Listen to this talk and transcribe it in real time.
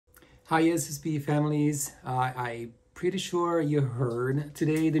Hi SSP families, I'm pretty sure you heard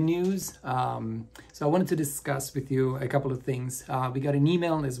today the news. So I wanted to discuss with you a couple of things. We got an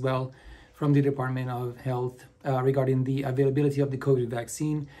email as well from the Department of Health regarding the availability of the COVID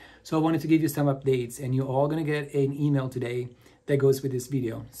vaccine. So I wanted to give you some updates, and you're all going to get an email today that goes with this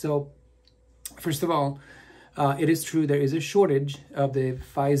video. So first of all, it is true there is a shortage of the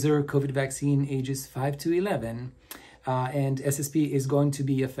Pfizer COVID vaccine ages 5 to 11. And SSP is going to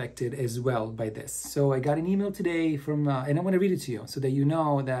be affected as well by this. So I got an email today from, and I want to read it to you so that you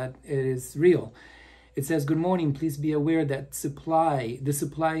know that it is real. It says, "Good morning. Please be aware that the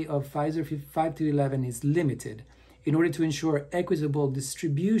supply of Pfizer 5 to 11 is limited. In order to ensure equitable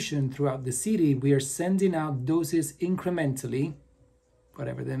distribution throughout the city, we are sending out doses incrementally,"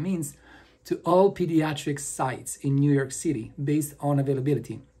 whatever that means, "to all pediatric sites in New York City based on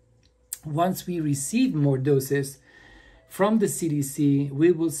availability. Once we receive more doses from the CDC,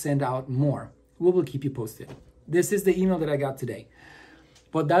 we will send out more. We will keep you posted." This is the email that I got today.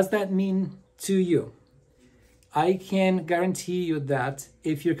 What does that mean to you? I can guarantee you that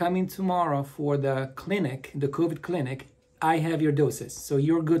if you're coming tomorrow for the clinic, the COVID clinic, I have your doses, so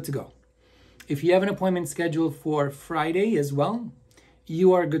you're good to go. If you have an appointment scheduled for Friday as well,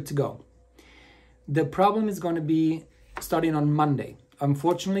 you are good to go. The problem is going to be starting on Monday.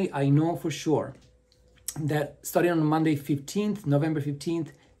 Unfortunately, I know for sure that starting on Monday 15th, November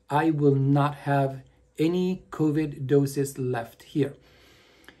 15th, I will not have any COVID doses left here.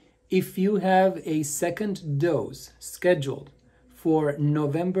 If you have a second dose scheduled for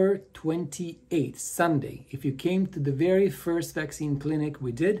November 28th, Sunday, if you came to the very first vaccine clinic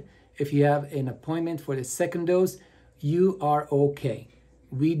we did, if you have an appointment for the second dose, you are okay.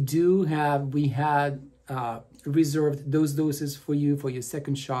 We had reserved those doses for you for your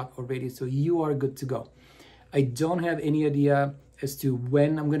second shot already, so you are good to go. I don't have any idea as to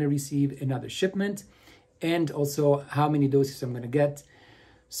when I'm going to receive another shipment and also how many doses I'm going to get.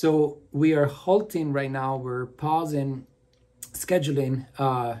 So we are halting right now. We're pausing scheduling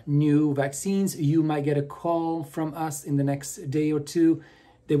new vaccines. You might get a call from us in the next day or two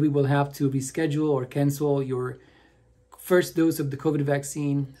that we will have to reschedule or cancel your first dose of the COVID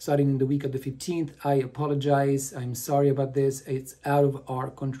vaccine starting in the week of the 15th. I apologize. I'm sorry about this. It's out of our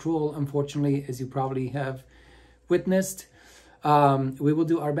control, unfortunately, as you probably have witnessed. We will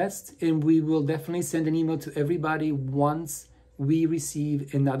do our best, and we will definitely send an email to everybody once we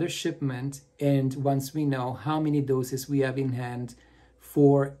receive another shipment and once we know how many doses we have in hand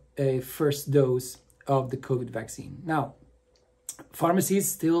for a first dose of the COVID vaccine. Now, pharmacies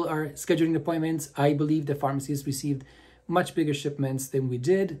still are scheduling appointments. I believe the pharmacies received much bigger shipments than we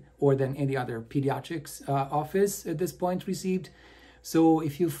did, or than any other pediatrics office at this point received. So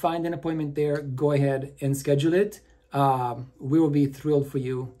if you find an appointment there, go ahead and schedule it. We will be thrilled for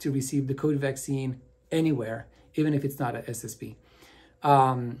you to receive the COVID vaccine anywhere, even if it's not at SSP.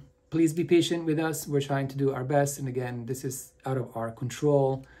 Please be patient with us. We're trying to do our best. And again, this is out of our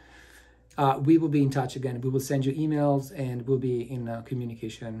control. We will be in touch again. We will send you emails, and we'll be in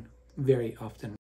communication very often.